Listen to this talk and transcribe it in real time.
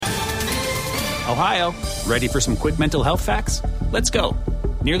Ohio, ready for some quick mental health facts? Let's go.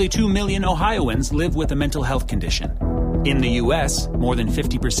 Nearly 2 million Ohioans live with a mental health condition. In the U.S., more than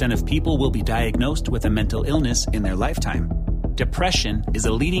 50% of people will be diagnosed with a mental illness in their lifetime. Depression is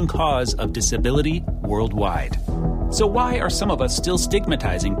a leading cause of disability worldwide. So why are some of us still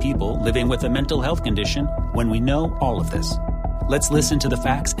stigmatizing people living with a mental health condition when we know all of this? Let's listen to the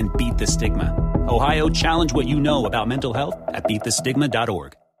facts and beat the stigma. Ohio, challenge what you know about mental health at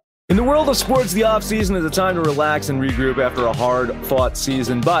beatthestigma.org. In the world of sports, the offseason is a time to relax and regroup after a hard-fought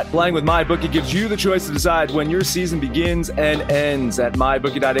season. But playing with MyBookie gives you the choice to decide when your season begins and ends. At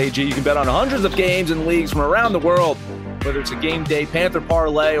MyBookie.ag, you can bet on hundreds of games and leagues from around the world. Whether it's a game day Panther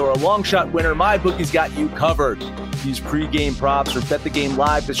parlay or a long shot winner, MyBookie's got you covered. Use pre-game props or bet the game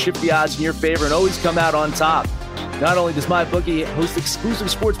live to shift the odds in your favor and always come out on top. Not only does MyBookie host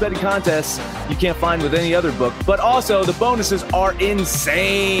exclusive sports betting contests you can't find with any other book, but also the bonuses are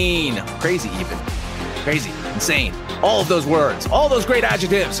insane. Crazy even. Crazy. Insane. All of those words. All those great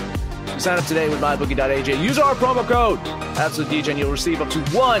adjectives. You sign up today with MyBookie.ag. Use our promo code AbsoluteDJ and you'll receive up to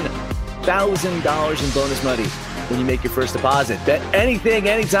 $1,000 in bonus money when you make your first deposit. Bet anything,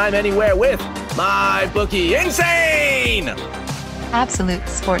 anytime, anywhere with MyBookie. Insane! Absolute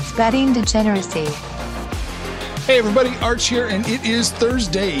sports betting degeneracy. Hey everybody, Arch here, and it is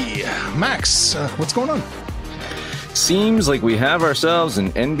Thursday. Max, what's going on? Seems like we have ourselves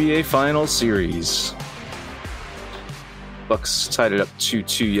an NBA Finals series. Bucks tied it up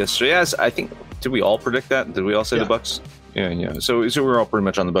 2-2 yesterday. Yes, I think, did we all predict that? Did we all say the Bucks? Yeah. So we were all pretty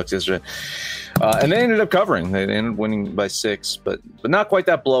much on the Bucks yesterday. And they ended up covering. They ended up winning by 6, but not quite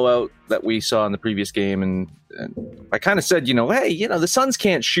that blowout that we saw in the previous game. And I kind of said, hey, the Suns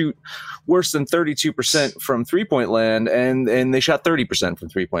can't shoot worse than 32% from three-point land, and they shot 30% from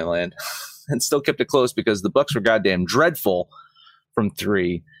three-point land and still kept it close because the Bucks were goddamn dreadful from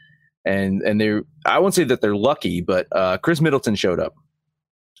three. And I won't say that they're lucky, but Chris Middleton showed up,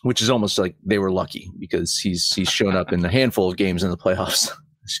 which is almost like they were lucky because he's shown up in a handful of games in the playoffs.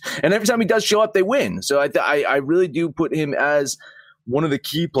 And every time he does show up, they win. So I really do put him as one of the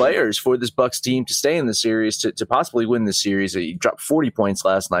key players for this Bucks team to stay in the series, to possibly win the series. He dropped 40 points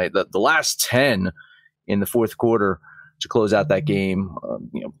last night. The last 10 in the fourth quarter to close out that game.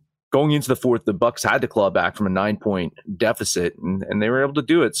 Going into the fourth, the Bucks had to claw back from a 9-point deficit, and they were able to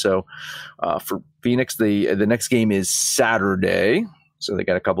do it. So for Phoenix, the next game is Saturday. So they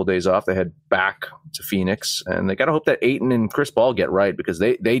got a couple of days off. They head back to Phoenix, and they got to hope that Ayton and Chris Paul get right because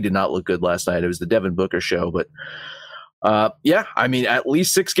they did not look good last night. It was the Devin Booker show, but at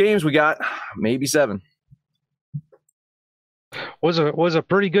least 6 games we got, maybe 7. Was a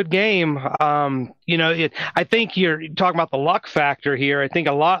pretty good game. I think you're talking about the luck factor here. I think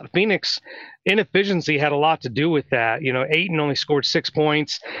Phoenix inefficiency had a lot to do with that. Ayton only scored 6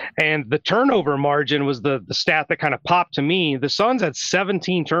 points, and the turnover margin was the stat that kind of popped to me. The Suns had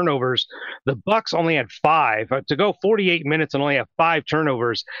 17 turnovers. The Bucks only had 5. To go 48 minutes and only have 5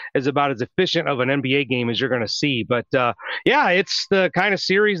 turnovers is about as efficient of an NBA game as you're going to see. But it's the kind of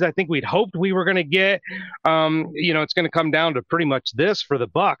series I think we'd hoped we were going to get. It's going to come down to pretty much this for the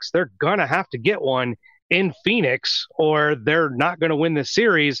Bucks. They're going to have to get one in Phoenix or they're not going to win this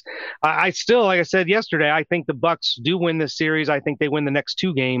series. I still, like I said yesterday, I think the Bucks do win this series. I think they win the next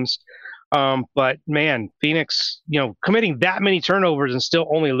 2 games. But man, Phoenix, committing that many turnovers and still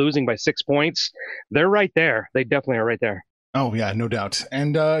only losing by 6 points, they're right there. They definitely are right there. Oh yeah, no doubt.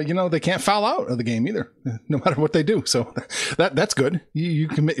 And they can't foul out of the game either, no matter what they do. So that's good. You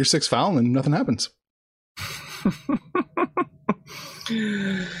commit your 6th foul and nothing happens.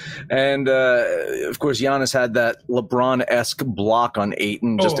 And of course, Giannis had that LeBron-esque block on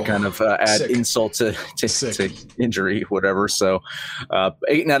Ayton just to kind of add insult to injury, whatever. So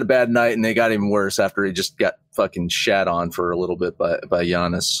Ayton had a bad night, and they got even worse after he just got fucking shat on for a little bit by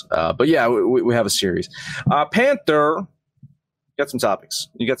Giannis. But yeah, we have a series. Panther, got some topics.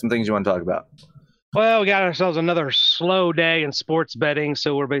 You got some things you want to talk about? Well, we got ourselves another slow day in sports betting,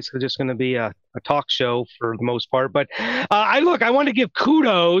 so we're basically just going to be a talk show for the most part. But I want to give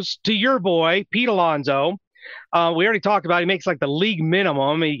kudos to your boy, Pete Alonso. We already talked about he makes like the league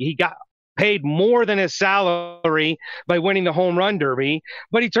minimum. He got paid more than his salary by winning the home run derby,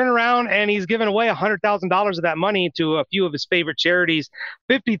 but he turned around and he's given away $100,000 of that money to a few of his favorite charities,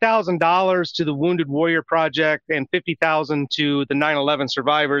 $50,000 to the Wounded Warrior Project and $50,000 to the 9/11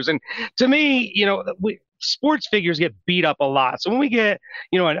 survivors. And to me, sports figures get beat up a lot. So when we get,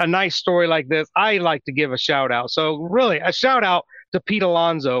 a nice story like this, I like to give a shout out. So really a shout out to Pete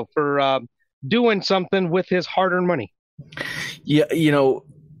Alonso for doing something with his hard-earned money. Yeah.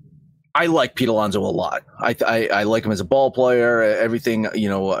 I like Pete Alonso a lot. I like him as a ball player. Everything,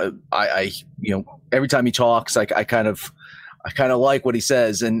 I every time he talks, I kind of like what he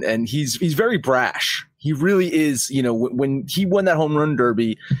says, and he's very brash. He really is. When he won that home run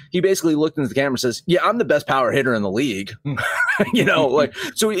derby, he basically looked into the camera and says, "Yeah, I'm the best power hitter in the league."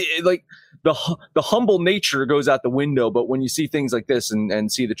 The humble nature goes out the window. But when you see things like this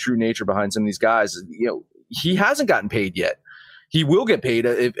and see the true nature behind some of these guys, he hasn't gotten paid yet. He will get paid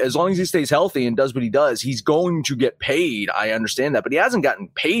as long as he stays healthy and does what he does. He's going to get paid. I understand that, but he hasn't gotten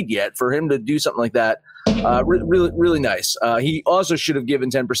paid yet. For him to do something like that, really, really nice. He also should have given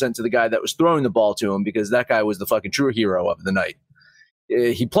 10% to the guy that was throwing the ball to him, because that guy was the fucking true hero of the night.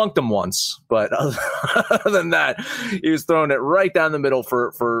 He plunked him once, but other than that, he was throwing it right down the middle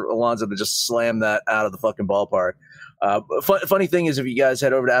for Alonso to just slam that out of the fucking ballpark. Funny thing is, if you guys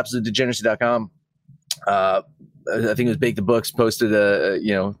head over to absolutedegeneracy.com, I think it was Bake the Books posted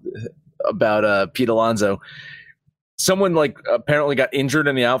about Pete Alonso. Someone apparently got injured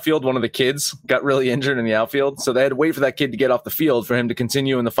in the outfield. One of the kids got really injured in the outfield, so they had to wait for that kid to get off the field for him to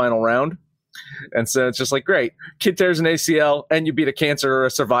continue in the final round. And so it's just great. Kid tears an ACL and you beat a cancer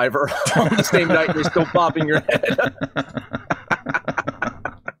survivor on the same night. You're still popping your head.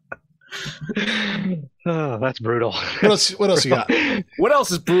 Oh, that's brutal. What else you got? What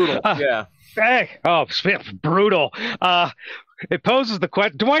else is brutal? Yeah. Hey, brutal. It poses the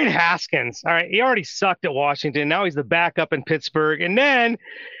question. Dwayne Haskins. All right, he already sucked at Washington. Now he's the backup in Pittsburgh, and then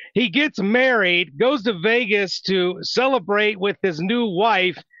he gets married, goes to Vegas to celebrate with his new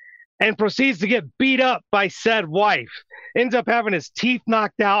wife, and proceeds to get beat up by said wife. Ends up having his teeth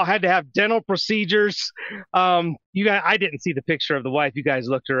knocked out. Had to have dental procedures. I didn't see the picture of the wife. You guys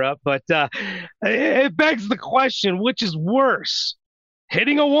looked her up, but it begs the question: which is worse,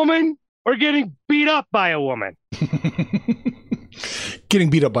 hitting a woman or getting beat up by a woman? Getting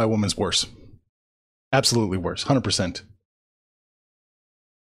beat up by a woman's worse. Absolutely worse. 100%.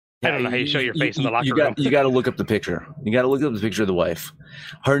 I don't know how you show your face in the locker room. You got to look up the picture. You got to look up the picture of the wife.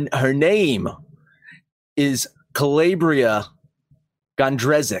 Her name is Calabria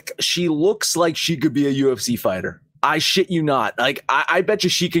Gondrezic. She looks like she could be a UFC fighter. I shit you not. I bet you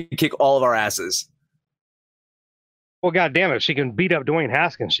she could kick all of our asses. Well, goddamn it! If she can beat up Dwayne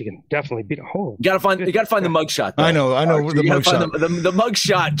Haskins, she can definitely beat a whole. You gotta find the mugshot. I know the mugshot. The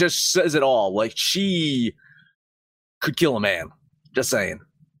mugshot just says it all. She could kill a man. Just saying.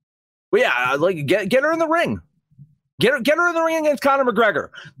 Well, yeah, get her in the ring. Get her in the ring against Conor McGregor.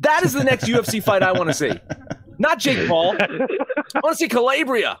 That is the next UFC fight I want to see. Not Jake Paul. I want to see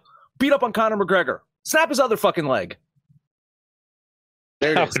Calabria beat up on Conor McGregor. Snap his other fucking leg.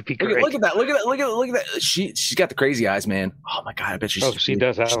 There it is. Would be great. Look at that. Look at that. She's got the crazy eyes, man. Oh my god, I bet she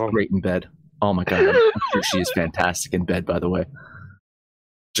does have them. Great in bed. Oh my god, I'm sure she is fantastic in bed. By the way,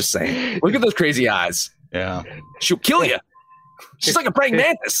 just saying. Look at those crazy eyes. Yeah, she'll kill you. She's like a praying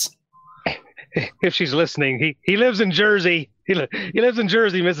mantis. If she's listening, he lives in Jersey. He lives in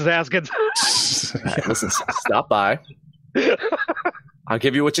Jersey, Mrs. Haskins. Right, listen, stop by. I'll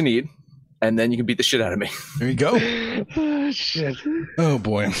give you what you need, and then you can beat the shit out of me. There you go. Oh, shit. Oh,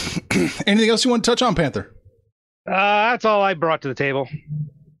 boy. Anything else you want to touch on, Panther? That's all I brought to the table.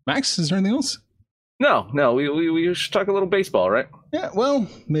 Max, is there anything else? No. We should talk a little baseball, right? Yeah, well,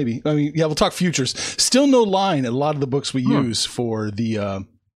 maybe. I mean, yeah, we'll talk futures. Still no line in a lot of the books we use for the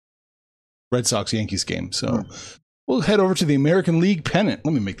Red Sox-Yankees game. So we'll head over to the American League pennant.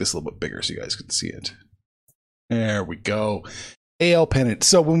 Let me make this a little bit bigger so you guys can see it. There we go. AL pennant.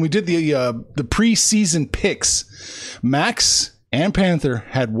 So when we did the preseason picks, Max and Panther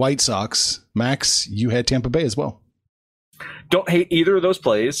had White Sox. Max, you had Tampa Bay as well. Don't hate either of those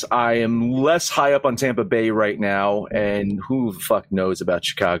plays. I am less high up on Tampa Bay right now, and who the fuck knows about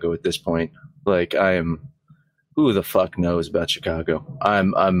Chicago at this point? Who the fuck knows about Chicago?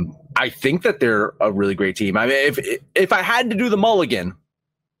 I think that they're a really great team. I mean, if I had to do the mulligan,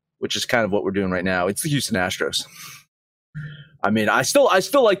 which is kind of what we're doing right now, it's the Houston Astros. I mean, I still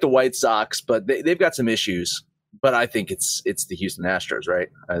like the White Sox, but they've got some issues. But I think it's the Houston Astros, right?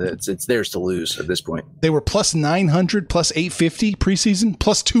 It's theirs to lose at this point. They were plus 900, plus 850 preseason,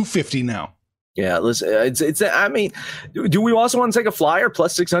 plus 250 now. Yeah, listen, it's. I mean, do we also want to take a flyer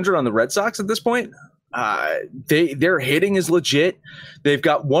plus 600 on the Red Sox at this point? Their hitting is legit. They've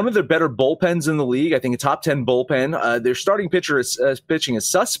got one of the better bullpens in the league. I think a top 10 bullpen. Their starting pitcher is pitching is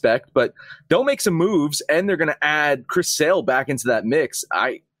suspect, but they'll make some moves, and they're going to add Chris Sale back into that mix.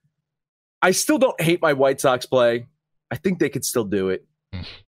 I still don't hate my White Sox play. I think they could still do it.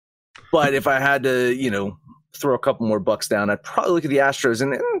 But if I had to, throw a couple more bucks down, I'd probably look at the Astros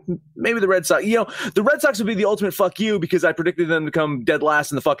and maybe the Red Sox. The Red Sox would be the ultimate fuck you because I predicted them to come dead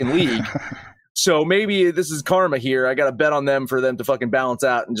last in the fucking league. So maybe this is karma here. I got to bet on them for them to fucking balance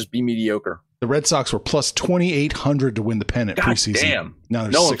out and just be mediocre. The Red Sox were plus 2,800 to win the pennant preseason. Damn. Now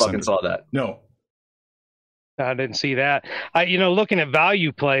no one fucking saw that. No. I didn't see that. Looking at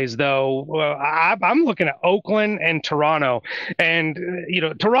value plays, though, I'm looking at Oakland and Toronto. And,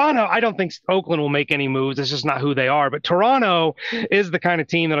 Toronto, I don't think Oakland will make any moves. It's just not who they are. But Toronto is the kind of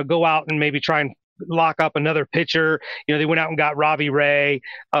team that'll go out and maybe try and lock up another pitcher. They went out and got Robbie Ray,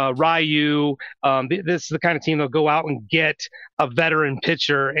 Ryu. This is the kind of team that'll go out and get a veteran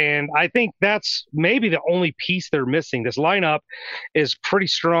pitcher. And I think that's maybe the only piece they're missing. This lineup is pretty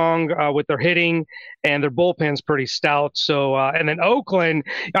strong with their hitting, and their bullpen's pretty stout. So, and then Oakland,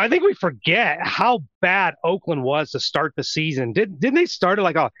 I think we forget how bad Oakland was to start the season. Didn't they start at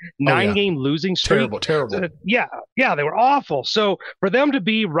like a 9-game losing streak? Terrible. Yeah, they were awful. So for them to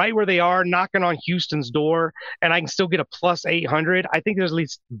be right where they are, knocking on Houston's door, and I can still get a plus 800, I think there's at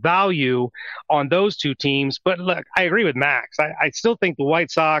least value on those two teams. But look, I agree with Max. I still think the White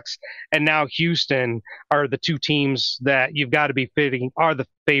Sox and now Houston are the two teams that you've got to be fitting are the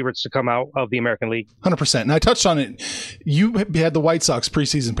favorites to come out of the American League. 100%. And I touched on it. You had the White Sox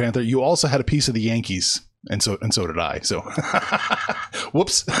preseason, Panther. You also had a piece of the Yankees, and so did I. So,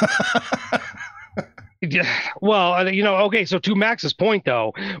 whoops. Yeah, well, okay, so to Max's point,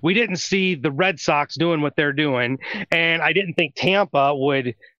 though, we didn't see the Red Sox doing what they're doing, and I didn't think Tampa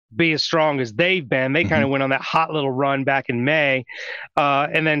would be as strong as they've been. They kind of went on that hot little run back in May.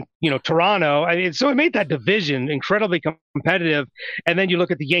 And then, Toronto, so it made that division incredibly competitive. And then you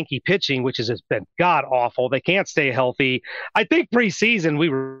look at the Yankee pitching, which has been god awful. They can't stay healthy. I think preseason we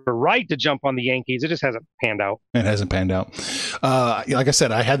were right to jump on the Yankees. It just hasn't panned out. It hasn't panned out. Like I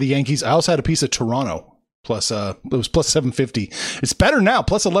said, I had the Yankees. I also had a piece of Toronto plus, it was plus 750. It's better now,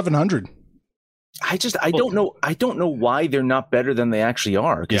 plus 1,100. I don't know why they're not better than they actually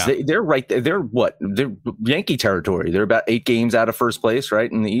are. Because they're right there. They're Yankee territory. They're about 8 games out of first place,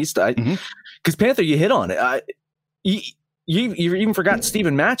 right, in the East. Because Panther, you hit on it. You even forgot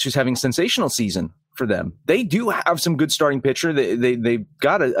Steven Matz, who's having a sensational season for them. They do have some good starting pitcher. They've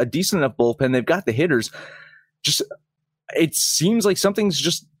got a decent enough bullpen. They've got the hitters. Just it seems like something's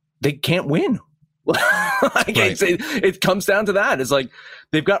just they can't win. It comes down to that. It's like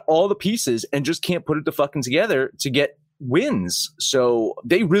they've got all the pieces and just can't put it to fucking together to get wins. So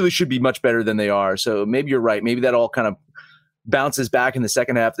they really should be much better than they are. So maybe you're right. Maybe that all kind of bounces back in the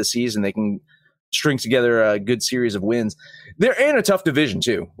second half of the season. They can string together a good series of wins. They're in a tough division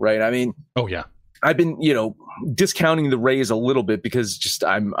too, right? I mean, oh yeah. I've been, discounting the Rays a little bit because just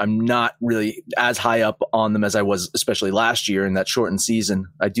I'm not really as high up on them as I was, especially last year in that shortened season.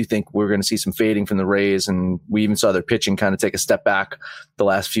 I do think we're going to see some fading from the Rays, and we even saw their pitching kind of take a step back the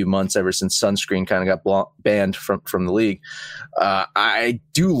last few months ever since sunscreen kind of got banned from the league. I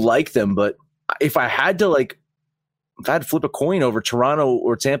do like them, but if I had to flip a coin over Toronto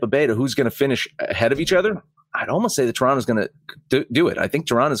or Tampa Bay to who's going to finish ahead of each other, I'd almost say that Toronto's going to do it. I think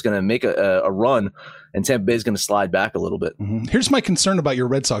Toronto's going to make a run, and Tampa Bay's going to slide back a little bit. Mm-hmm. Here's my concern about your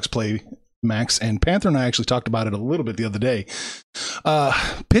Red Sox play, Max, and Panther and I actually talked about it a little bit the other day.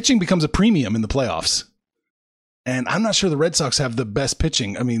 Pitching becomes a premium in the playoffs, and I'm not sure the Red Sox have the best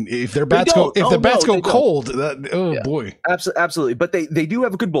pitching. I mean, if their bats go cold, boy, absolutely. But they do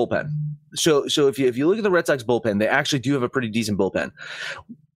have a good bullpen. So if you look at the Red Sox bullpen, they actually do have a pretty decent bullpen.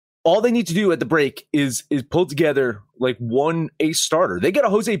 All they need to do at the break is pull together like one ace starter. They get a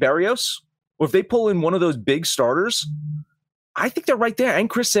Jose Barrios, or if they pull in one of those big starters, I think they're right there. And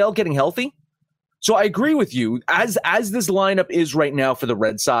Chris Sale getting healthy. So I agree with you. As this lineup is right now for the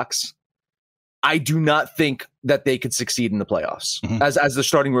Red Sox, I do not think that they could succeed in the playoffs as the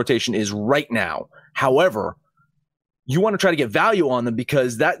starting rotation is right now. However, you want to try to get value on them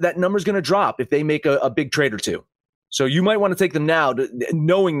because that number is going to drop if they make a big trade or two. So you might want to take them now,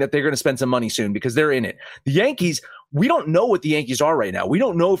 knowing that they're going to spend some money soon because they're in it. The Yankees, we don't know what the Yankees are right now. We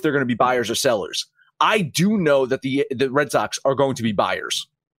don't know if they're going to be buyers or sellers. I do know that the Red Sox are going to be buyers.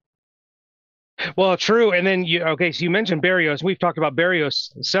 Well, true. And then so you mentioned Barrios. We've talked about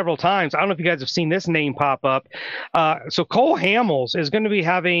Barrios several times. I don't know if you guys have seen this name pop up. So Cole Hamels is going to be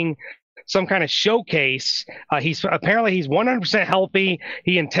having some kind of showcase. He's 100% healthy.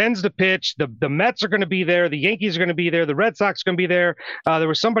 He intends to pitch. The Mets are going to be there. The Yankees are going to be there. The Red Sox are going to be there. There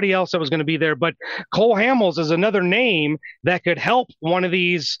was somebody else that was going to be there, but Cole Hamels is another name that could help one of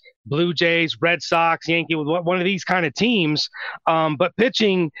these Blue Jays, Red Sox, Yankee, one of these kind of teams. But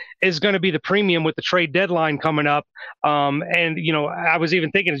pitching is going to be the premium with the trade deadline coming up. And, I was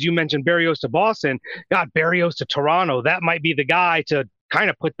even thinking, as you mentioned, Berrios to Boston, Berrios to Toronto. That might be the guy to kind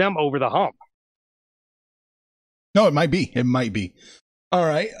of put them over the hump. No, it might be. It might be. All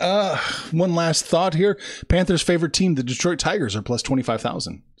right. One last thought here. Panthers' favorite team, the Detroit Tigers, are plus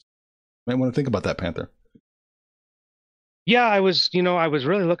 25,000. Might want to think about that, Panther. Yeah, I was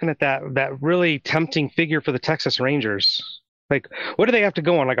really looking at that really tempting figure for the Texas Rangers. Like, what do they have to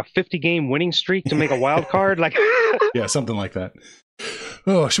go on? Like a 50-game winning streak to make a wild card? Like, yeah, something like that.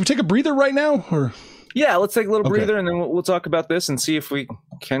 Oh, should we take a breather right now, or? Yeah, let's take a little breather, and then we'll talk about this and see if we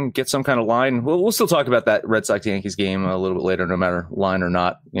can get some kind of line. We'll still talk about that Red Sox-Yankees game a little bit later, no matter line or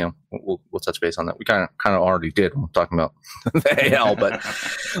not. We'll touch base on that. We kind of already did when we're talking about the AL, but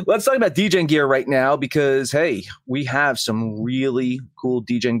let's talk about DGen gear right now because, hey, we have some really cool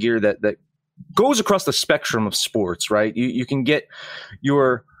DGen gear that goes across the spectrum of sports, right? You can get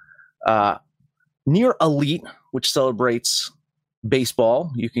your Near Elite, which celebrates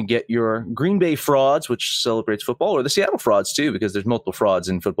baseball. You can get your Green Bay Frauds, which celebrates football, or the Seattle Frauds too, because there's multiple frauds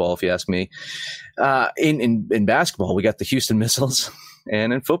in football, if you ask me. In basketball, we got the Houston Missiles,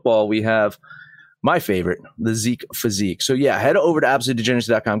 and in football, we have my favorite, the Zeke Physique. So yeah, head over to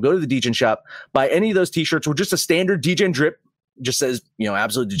AbsoluteDegeneracy.com, go to the DGen shop, buy any of those t-shirts or just a standard DGen drip. Just says,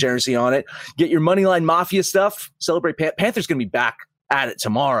 Absolute Degeneracy on it. Get your Moneyline Mafia stuff. Celebrate. Panther's going to be back at it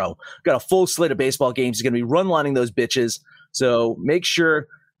tomorrow. Got a full slate of baseball games. He's going to be run-lining those bitches. So make sure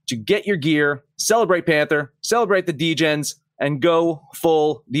to get your gear, celebrate Panther, celebrate the DGens, and go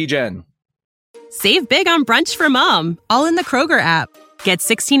full DGen. Save big on brunch for mom, all in the Kroger app. Get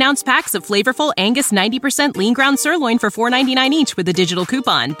 16-ounce packs of flavorful Angus 90% lean ground sirloin for $4.99 each with a digital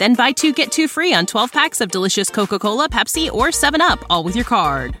coupon. Then buy 2, get 2 free on 12 packs of delicious Coca-Cola, Pepsi, or 7-Up, all with your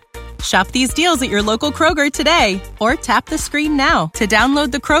card. Shop these deals at your local Kroger today, or tap the screen now to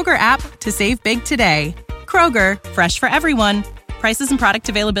download the Kroger app to save big today. Kroger, fresh for everyone. Prices and product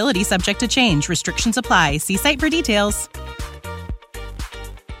availability subject to change. Restrictions apply. See site for details.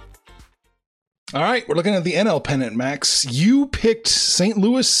 All right, we're looking at the NL pennant, Max. You picked St.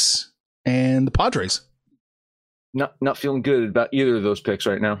 Louis and the Padres. Not feeling good about either of those picks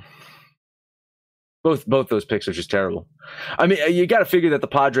right now. Both those picks are just terrible. I mean, you got to figure that the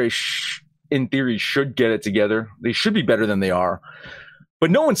Padres, in theory, should get it together. They should be better than they are.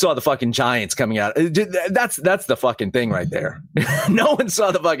 But no one saw the fucking Giants coming out. That's the fucking thing right there. No one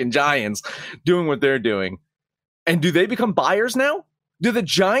saw the fucking Giants doing what they're doing. And do they become buyers now? Do the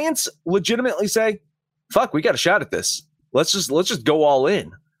Giants legitimately say, fuck, we got a shot at this. Let's just go all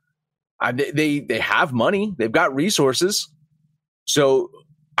in. They have money. They've got resources. So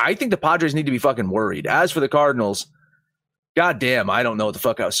I think the Padres need to be fucking worried. As for the Cardinals, goddamn, I don't know what the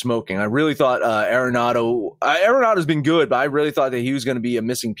fuck I was smoking. I really thought Arenado's been good, but I really thought that he was going to be a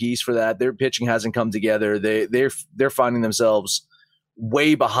missing piece for that. Their pitching hasn't come together. They're finding themselves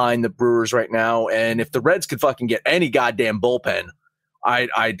way behind the Brewers right now. And if the Reds could fucking get any goddamn bullpen,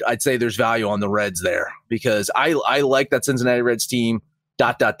 I'd say there's value on the Reds there because I like that Cincinnati Reds team, ...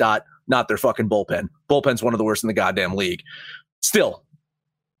 not their fucking bullpen. Bullpen's one of the worst in the goddamn league. Still,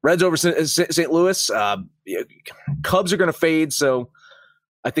 Reds over St. Louis. Cubs are going to fade, so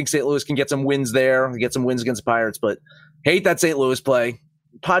I think St. Louis can get some wins there, get some wins against the Pirates, but hate that St. Louis play.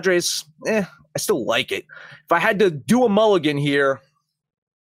 Padres, I still like it. If I had to do a mulligan here,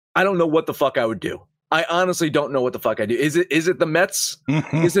 I don't know what the fuck I would do. I honestly don't know what the fuck I do. Is it the Mets?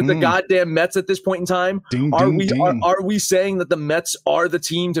 Is it the goddamn Mets at this point in time? Are we saying that the Mets are the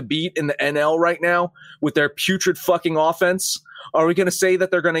team to beat in the NL right now with their putrid fucking offense? Are we going to say that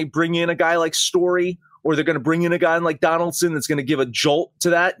they're going to bring in a guy like Story, or they're going to bring in a guy like Donaldson that's going to give a jolt to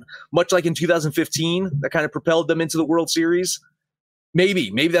that, much like in 2015 that kind of propelled them into the World Series?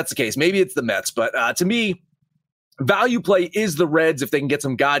 Maybe that's the case. Maybe it's the Mets, but to me, value play is the Reds if they can get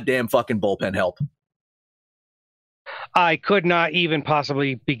some goddamn fucking bullpen help. I could not even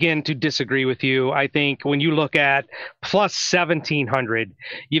possibly begin to disagree with you. I think when you look at plus 1,700,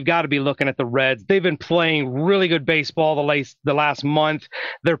 you've got to be looking at the Reds. They've been playing really good baseball the last month.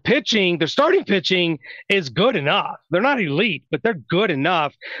 Their starting pitching is good enough. They're not elite, but they're good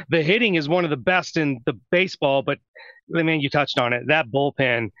enough. The hitting is one of the best in the baseball, but I mean, you touched on it. That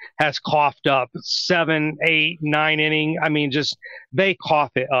bullpen has coughed up 7, 8, 9 inning. I mean, just they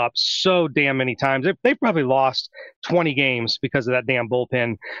cough it up so damn many times. They've probably lost 20 games because of that damn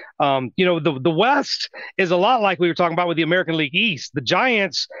bullpen. The West is a lot like we were talking about with the American League East. The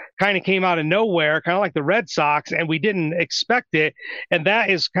Giants kind of came out of nowhere, kind of like the Red Sox, and we didn't expect it. And that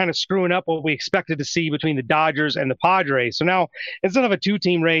is kind of screwing up what we expected to see between the Dodgers and the Padres. So now instead of a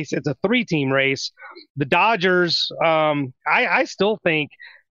 2-team race, it's a 3-team race. The Dodgers, I still think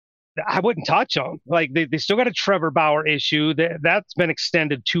I wouldn't touch them. Like they still got a Trevor Bauer issue that's been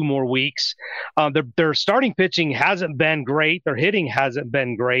extended 2 more weeks. Their starting pitching hasn't been great. Their hitting hasn't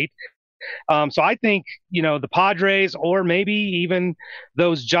been great. So I think, the Padres or maybe even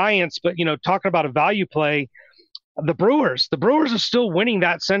those Giants, but, talking about a value play, the Brewers are still winning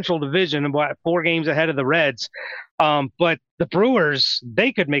that Central Division and 4 games ahead of the Reds. But the Brewers,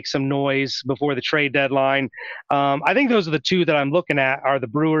 they could make some noise before the trade deadline. I think those are the 2 that I'm looking at are the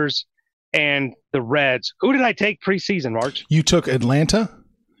Brewers and the Reds. Who did I take preseason, March? You took Atlanta,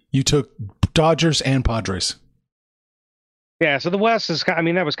 you took Dodgers and Padres. Yeah, so the West is,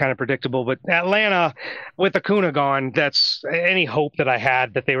 that was kind of predictable, but Atlanta, with Acuna gone, that's any hope that I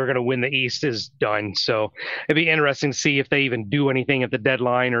had that they were going to win the East is done. So it'd be interesting to see if they even do anything at the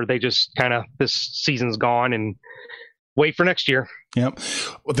deadline or they just kind of, this season's gone and wait for next year. Yep.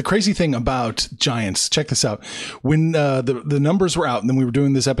 Well, the crazy thing about Giants, check this out. When the numbers were out and then we were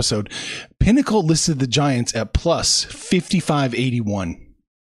doing this episode, Pinnacle listed the Giants at plus 5581.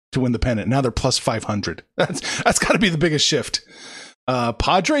 To win the pennant. Now they're plus 500. That's got to be the biggest shift.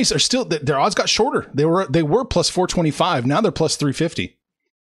 Padres are still, their odds got shorter. They were plus 425. Now they're plus 350.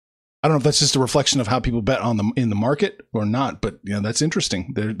 I don't know if that's just a reflection of how people bet on them in the market or not, but that's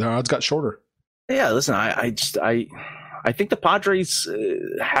interesting. Their odds got shorter. Yeah, listen, I think the Padres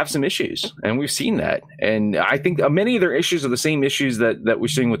have some issues, and we've seen that. And I think many of their issues are the same issues that we're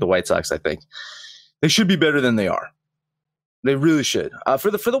seeing with the White Sox. I think they should be better than they are. They really should.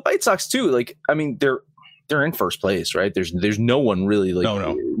 For the White Sox too. They're in first place, right? There's no one really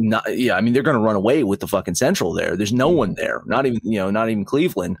no. They're going to run away with the fucking Central there. There's no one there. Not even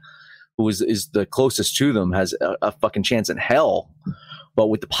Cleveland, who is the closest to them, has a fucking chance in hell. But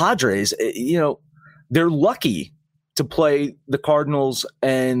with the Padres, they're lucky to play the Cardinals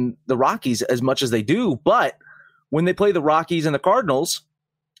and the Rockies as much as they do. But when they play the Rockies and the Cardinals,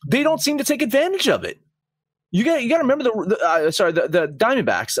 they don't seem to take advantage of it. You got to remember the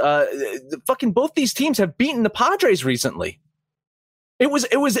Diamondbacks. Fucking both these teams have beaten the Padres recently. It was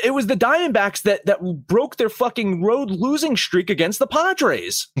the Diamondbacks that broke their fucking road losing streak against the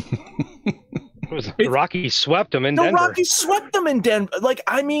Padres. The Rockies swept them in Denver. The Rockies swept them in Denver.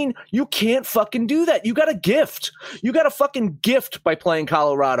 You can't fucking do that. You got to gift. You got to fucking gift by playing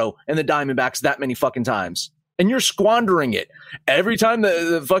Colorado and the Diamondbacks that many fucking times. And you're squandering it. Every time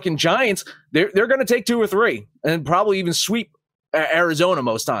the fucking Giants, they're going to take 2 or 3 and probably even sweep Arizona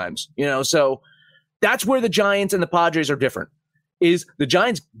most times. So that's where the Giants and the Padres are different. Is the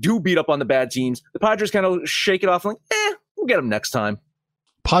Giants do beat up on the bad teams. The Padres kind of shake it off we'll get them next time.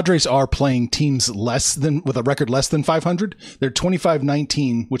 Padres are playing teams with a record less than 500. They're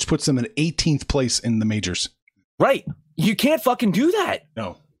 25-19, which puts them in 18th place in the majors. Right. You can't fucking do that.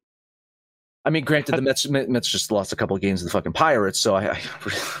 No. Granted, the Mets just lost a couple of games to the fucking Pirates, so I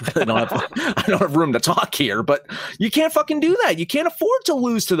really don't have room to talk here. But you can't fucking do that. You can't afford to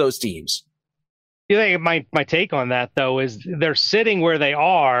lose to those teams. You think my take on that though is they're sitting where they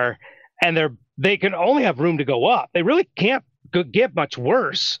are, and they can only have room to go up. They really can't get much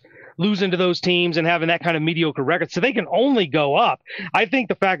worse losing to those teams and having that kind of mediocre record. So they can only go up. I think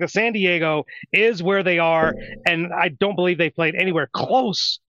the fact that San Diego is where they are, and I don't believe they played anywhere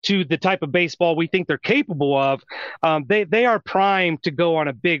close to the type of baseball we think they're capable of, they are primed to go on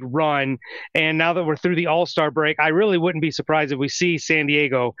a big run. And now that we're through the All-Star break, I really wouldn't be surprised if we see San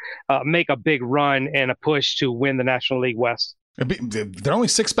Diego make a big run and a push to win the National League West. They're only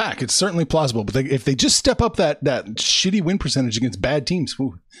 6 back. It's certainly plausible. But if they just step up that shitty win percentage against bad teams,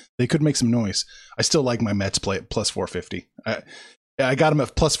 they could make some noise. I still like my Mets play at plus 450. I got them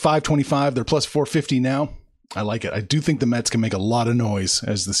at plus 525. They're plus 450 now. I like it. I do think the Mets can make a lot of noise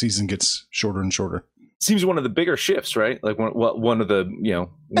as the season gets shorter and shorter. Seems one of the bigger shifts, right? Like one of the,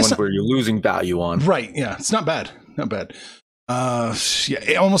 where you're looking value on. Right. Yeah. It's not bad. Not bad.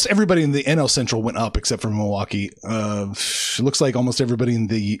 Almost everybody in the NL Central went up except for Milwaukee. It looks like almost everybody in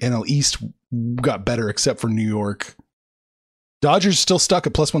the NL East got better except for New York. Dodgers still stuck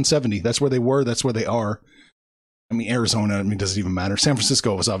at plus 170. That's where they were. That's where they are. Arizona, does it even matter? San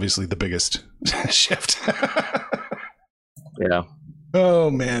Francisco was obviously the biggest shift. Yeah. Oh,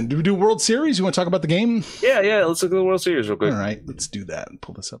 man. Do we do World Series? You want to talk about the game? Yeah. Let's look at the World Series real quick. All right. Let's do that and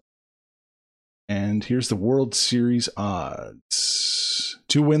pull this up. And here's the World Series odds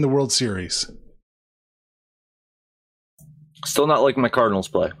to win the World Series. Still not liking my Cardinals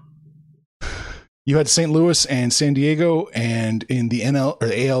play. You had St. Louis and San Diego, and in the NL or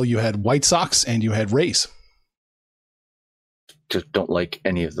the AL, you had White Sox and you had Rays. Just don't like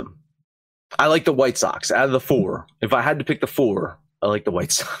any of them. I like the White Sox out of the four. If I had to pick the four, I like the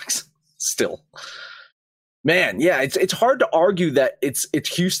White Sox still. Man, yeah, it's hard to argue that it's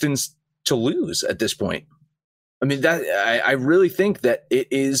Houston's to lose at this point. I mean, that I really think that it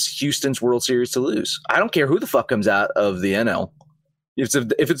is Houston's World Series to lose. I don't care who the fuck comes out of the NL.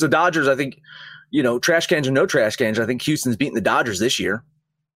 If it's the Dodgers, I think, trash cans or no trash cans, I think Houston's beating the Dodgers this year.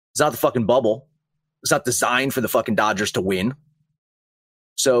 It's not the fucking bubble. It's not designed for the fucking Dodgers to win.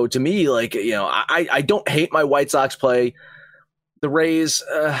 So to me, I don't hate my White Sox play. The Rays,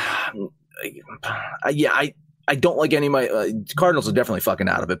 I don't like any of my Cardinals are definitely fucking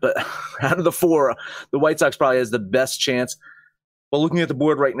out of it, but out of the four, the White Sox probably has the best chance. But looking at the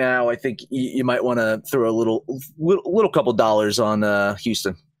board right now, I think you might want to throw a little couple dollars on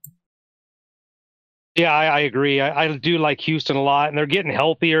Houston. Yeah, I agree. I do like Houston a lot, and they're getting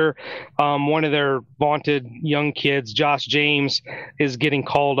healthier. One of their vaunted young kids, Josh James, is getting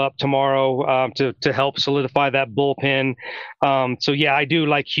called up tomorrow to help solidify that bullpen. So, yeah, I do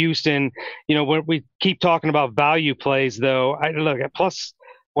like Houston. When we keep talking about value plays, though, I look at plus,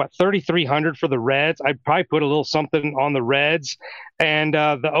 3,300 for the Reds. I'd probably put a little something on the Reds and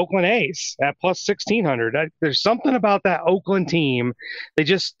the Oakland A's at plus 1,600. There's something about that Oakland team.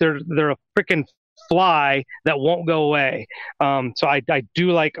 They're a freaking fly that won't go away. So I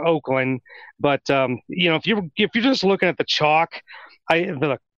do like Oakland, but if you're just looking at the chalk,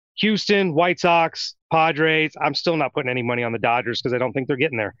 the Houston, White Sox, Padres, I'm still not putting any money on the Dodgers because I don't think they're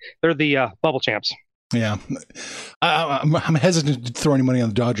getting there. They're the bubble champs. Yeah, I'm hesitant to throw any money on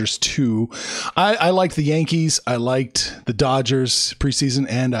the Dodgers too. I liked the Yankees. I liked the Dodgers preseason,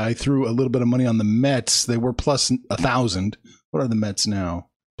 and I threw a little bit of money on the Mets. They were plus 1,000. What are the Mets now?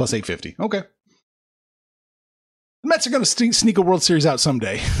 Plus 850. Okay. The Mets are going to sneak a World Series out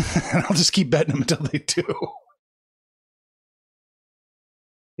someday, and I'll just keep betting them until they do.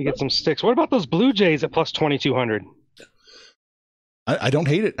 You get some sticks. What about those Blue Jays at plus 2,200? I don't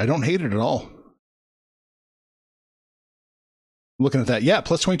hate it. I don't hate it at all. Looking at that, yeah,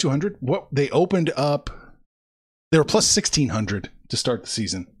 plus 2,200. What they opened up, they were plus 1,600 to start the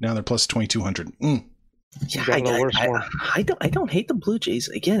season. Now they're plus 2,200. Yeah, I don't hate the Blue Jays.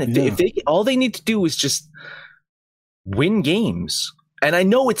 Again, if they all they need to do is just win games. And I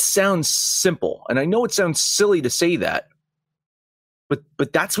know it sounds simple, and I know it sounds silly to say that,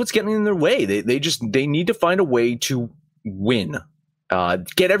 but that's what's getting in their way. They need to find a way to win.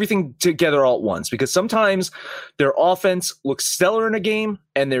 Get everything together all at once, because sometimes their offense looks stellar in a game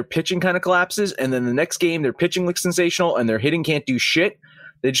and their pitching kind of collapses, and then the next game their pitching looks sensational and their hitting can't do shit.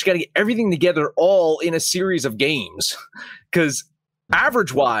 They just got to get everything together all in a series of games, because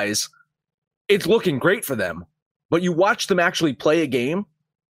average wise it's looking great for them, but you watch them actually play a game,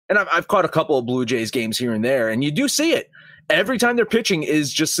 and I've caught a couple of Blue Jays games here and there, and you do see it every time their pitching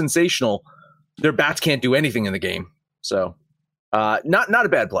is just sensational. Their bats can't do anything in the game. So not a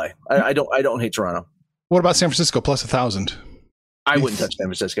bad play. I don't hate Toronto. What about San Francisco plus 1,000? I wouldn't touch San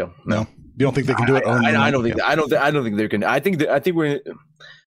Francisco. No, you don't think they can do it? I don't think they can. I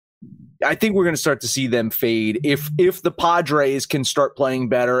think we're going to start to see them fade if the Padres can start playing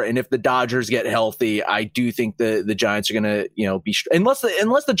better, and if the Dodgers get healthy. I do think the Giants are going to be unless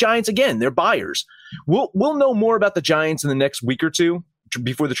the Giants, again, they're buyers. We'll know more about the Giants in the next week or two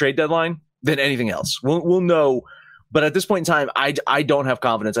before the trade deadline than anything else. We'll know. But at this point in time, I don't have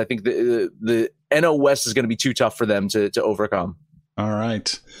confidence. I think the NL West is going to be too tough for them to overcome. All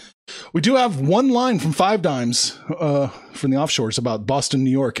right. We do have one line from Five Dimes from the offshores about Boston,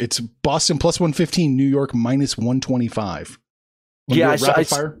 New York. It's Boston plus 115, New York minus 125. Yeah,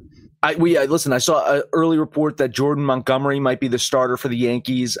 listen, I saw an early report that Jordan Montgomery might be the starter for the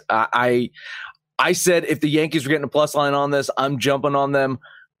Yankees. I said if the Yankees were getting a plus line on this, I'm jumping on them.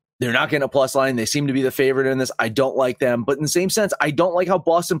 They're not getting a plus line. They seem to be the favorite in this. I don't like them. But in the same sense, I don't like how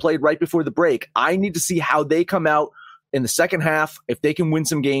Boston played right before the break. I need to see how they come out in the second half. If they can win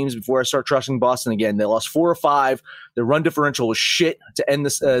some games before I start trusting Boston again. They lost 4 or 5. Their run differential was shit to end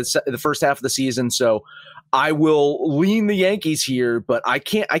the first half of the season. So I will lean the Yankees here, but I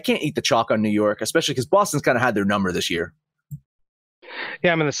can't eat the chalk on New York, especially because Boston's kind of had their number this year.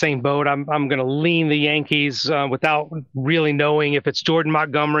 Yeah, I'm in the same boat. I'm going to lean the Yankees without really knowing if it's Jordan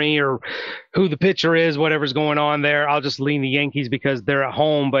Montgomery or who the pitcher is, whatever's going on there. I'll just lean the Yankees because they're at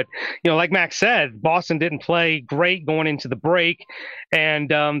home. But, like Max said, Boston didn't play great going into the break. And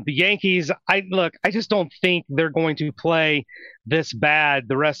the Yankees, I just don't think they're going to play this bad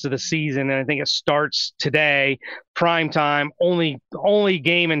the rest of the season. And I think it starts today, prime time, only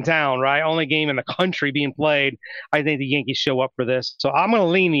game in town, right? Only game in the country being played. I think the Yankees show up for this. So I'm going to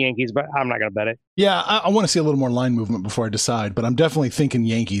lean the Yankees, but I'm not going to bet it. Yeah, I want to see a little more line movement before I decide, but I'm definitely thinking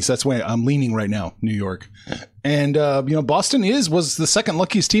Yankees. That's why I'm leaning right now, New York. And, Boston was the second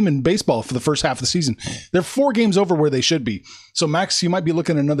luckiest team in baseball for the first half of the season. They're 4 games over where they should be. So, Max, you might be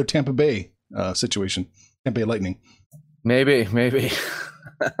looking at another Tampa Bay situation, Tampa Bay Lightning. Maybe.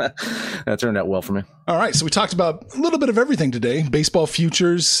 That turned out well for me. All right, so we talked about a little bit of everything today. Baseball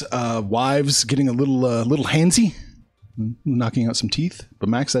futures, wives getting a little handsy, knocking out some teeth. But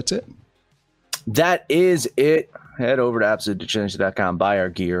Max, that's it. That is it. Head over to AbsoluteDegeneracy.com, buy our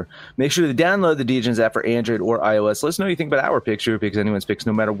gear. Make sure to download the Degens app for Android or iOS. Let us know what you think about our picks, your picks, anyone's picks,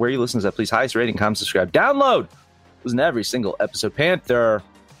 no matter where you listen to that. Please, highest rating, comment, subscribe, download. Listen to every single episode. Panther,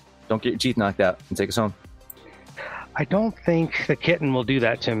 don't get your teeth knocked out and take us home. I don't think the kitten will do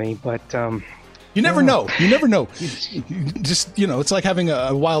that to me, but you never know. You never know. Just it's like having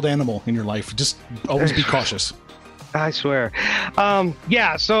a wild animal in your life. Just always be cautious. I swear.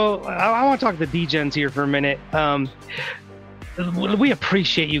 So I want to talk to the Degens here for a minute. We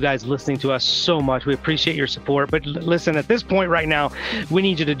appreciate you guys listening to us so much. We appreciate your support. But listen, at this point right now, we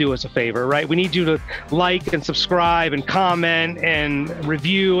need you to do us a favor, right? We need you to like and subscribe and comment and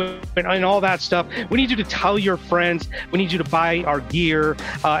review and all that stuff. We need you to tell your friends. We need you to buy our gear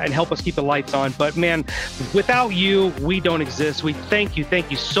and help us keep the lights on. But man, without you, we don't exist. We thank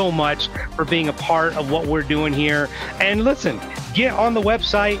you so much for being a part of what we're doing here. And listen, get on the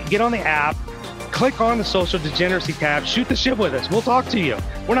website, get on the app, click on the Social Degeneracy tab, shoot the shit with us. We'll talk to you.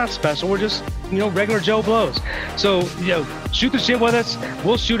 We're not special. We're just, regular Joe Blows. So, shoot the shit with us.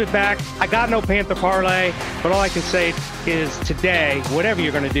 We'll shoot it back. I got no Panther parlay, but all I can say is today, whatever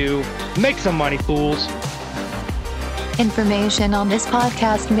you're going to do, make some money, fools. Information on this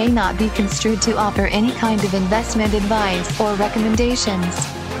podcast may not be construed to offer any kind of investment advice or recommendations.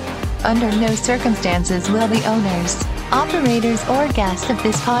 Under no circumstances will the owners, operators, or guests of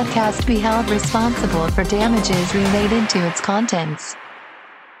this podcast be held responsible for damages related to its contents.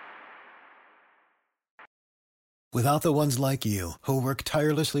 Without the ones like you, who work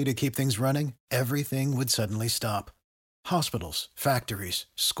tirelessly to keep things running, everything would suddenly stop. Hospitals, factories,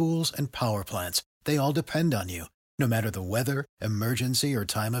 schools, and power plants, they all depend on you. No matter the weather, emergency, or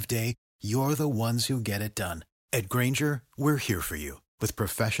time of day, you're the ones who get it done. At Grainger, we're here for you with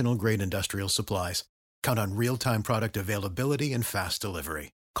professional-grade industrial supplies. Count on real-time product availability and fast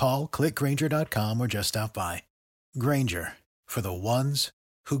delivery. Call, click Grainger.com, or just stop by. Grainger, for the ones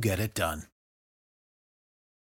who get it done.